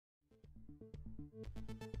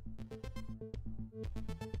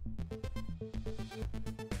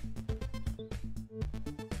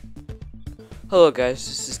Hello guys,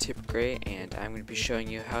 this is Gray, and I'm going to be showing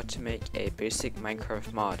you how to make a basic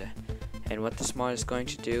Minecraft mod. And what this mod is going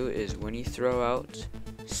to do is when you throw out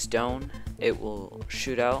stone, it will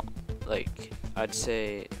shoot out, like, I'd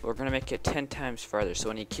say, we're going to make it 10 times farther. So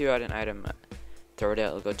when you queue out an item, throw it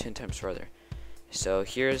out, it'll go 10 times farther. So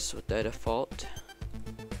here's the default,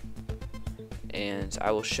 and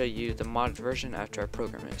I will show you the modded version after I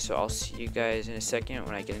program it. So I'll see you guys in a second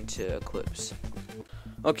when I get into Eclipse.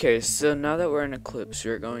 Okay, so now that we're in Eclipse,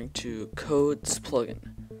 we're going to code this plugin.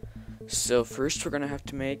 So first we're going to have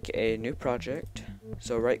to make a new project.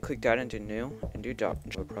 So right click that into new and do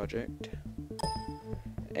 .java project.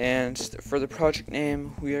 And for the project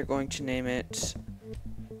name, we are going to name it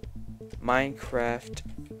Minecraft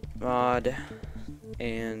mod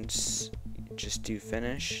and just do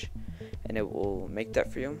finish, and it will make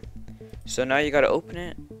that for you. So now you got to open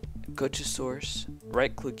it, go to source,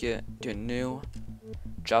 right click it, do new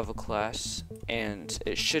Java class, and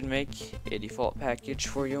it should make a default package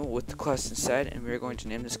for you with the class inside, and we're going to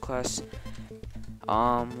name this class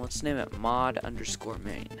let's name it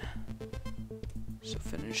mod_main. So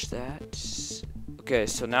finish that. Okay,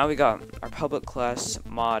 so now we got our public class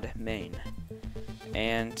mod main,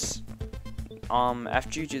 and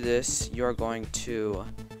after you do this, you're going to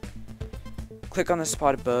click on the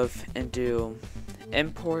spot above and do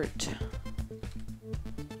import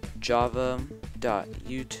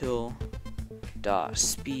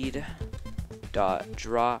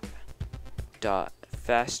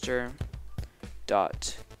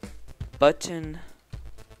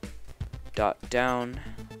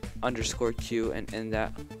and end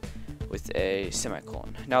that with a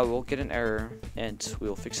semicolon. Now we'll get an error and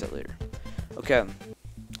we'll fix that later. Okay,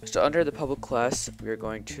 so under the public class, we're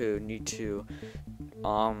going to need to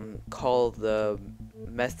call the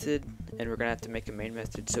method, and we're gonna have to make a main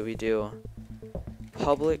method. So we do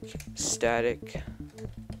public static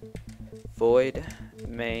void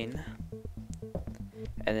main,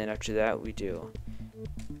 and then after that we do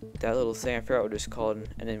that little thing, I forgot what it's called,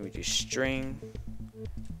 and then we do string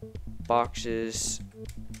boxes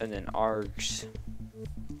and then args,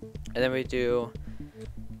 and then we do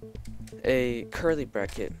a curly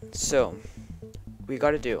bracket. So we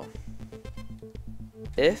gotta do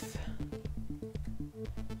if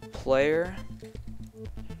player,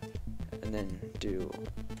 and then do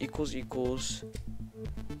equals equals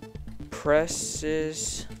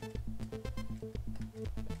presses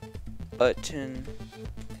button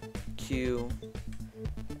q,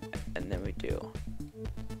 and then we do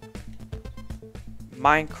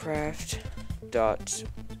Minecraft dot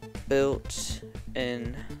built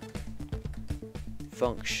in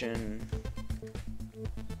function,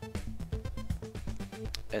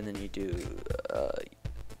 and then you do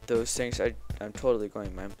those things. I'm totally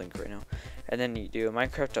going mind blank right now. And then you do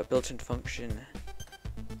Minecraft.built-in function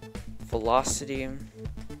velocity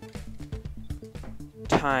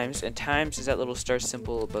times, and times is that little star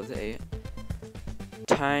symbol above the 8,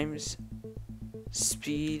 times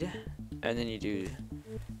speed, and then you do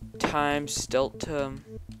times delta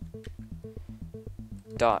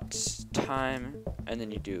dot time, and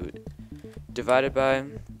then you do divided by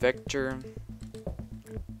vector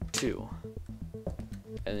 2.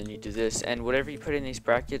 And then you do this, and whatever you put in these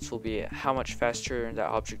brackets will be how much faster that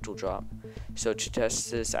object will drop. So to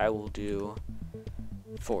test this, I will do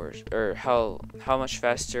 4, or how much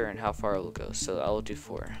faster and how far it will go. So I will do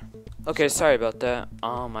 4. Okay, sorry about that.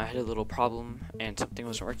 I had a little problem and something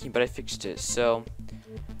wasn't working, but I fixed it. So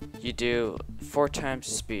you do 4 times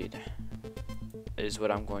speed is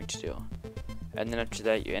what I'm going to do, and then after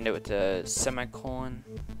that you end it with a semicolon.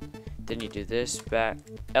 Then you do this back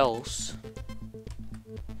else.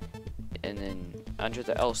 And then under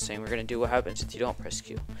the else thing, we're going to do what happens if you don't press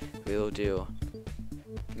Q. We will do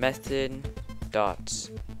method dot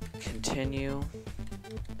continue,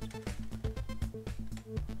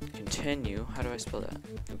 how do I spell that?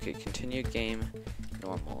 Okay, continue game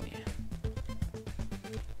normally.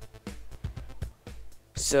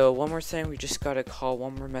 So one more thing, we just got to call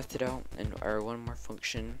one more method out, or one more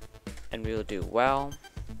function, and we will do while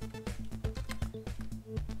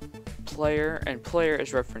player, and player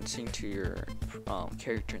is referencing to your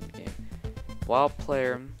character in the game. While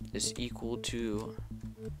player is equal to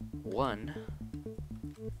 1,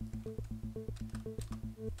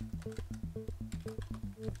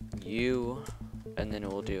 you, and then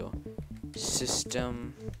it will do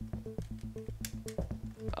system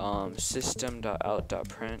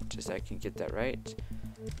system.out.print, as I can get that right.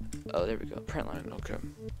 Oh, there we go. Print line. Okay.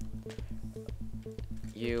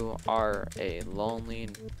 You are a lonely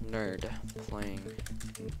nerd playing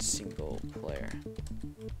in single player.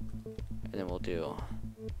 And then we'll do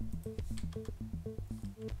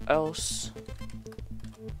else,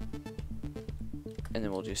 and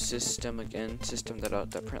then we'll do system again,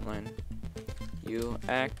 system.out.println. You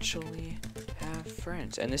actually have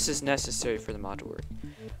friends, and this is necessary for the mod to work.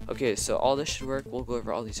 Okay, so all this should work. We'll go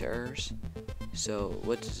over all these errors. So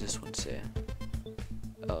what does this one say?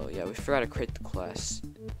 Oh yeah, we forgot to create the class.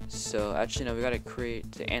 So actually no, we gotta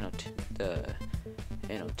create the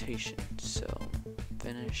annotation. So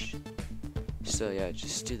finish. So yeah,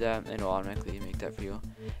 just do that and it'll automatically make that for you.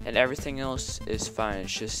 And everything else is fine.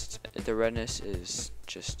 It's just the redness is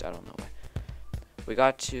just, I don't know why. We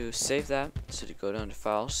got to save that. So to go down to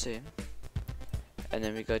file, save. And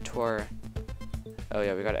then we go to our, oh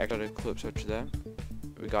yeah, we got to exit eclipse after that.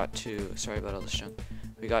 We got to, sorry about all this junk.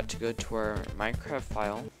 We got to go to our Minecraft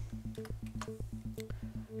file.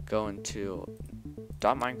 Go into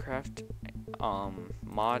 .minecraft,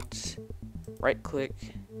 mods, right click,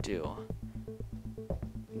 do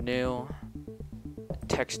new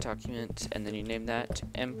text document, and then you name that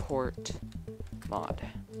import mod.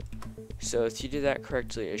 So if you do that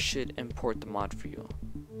correctly, it should import the mod for you.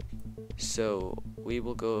 So we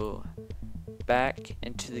will go back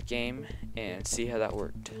into the game and see how that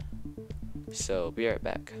worked. So be right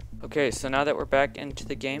back. Okay, so now that we're back into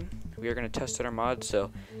the game, we are going to test out our mod.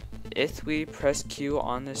 So if we press Q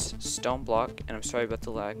on this stone block, and I'm sorry about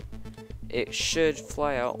the lag, it should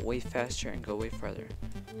fly out way faster and go way farther.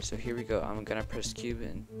 So here we go. I'm gonna press Q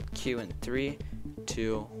in 3,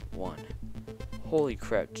 2, 1. Holy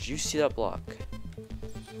crap, did you see that block?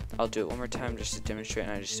 I'll do it one more time just to demonstrate,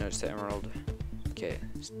 and I just noticed the emerald. Okay,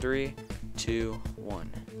 it's 3, 2,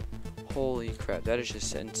 1. Holy crap, that is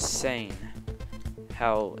just insane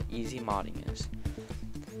how easy modding is.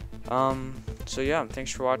 So yeah,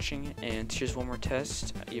 thanks for watching, and here's one more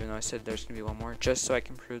test, even though I said there's gonna be one more, just so I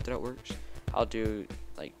can prove that it works. I'll do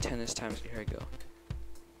like 10 this time, so here I go.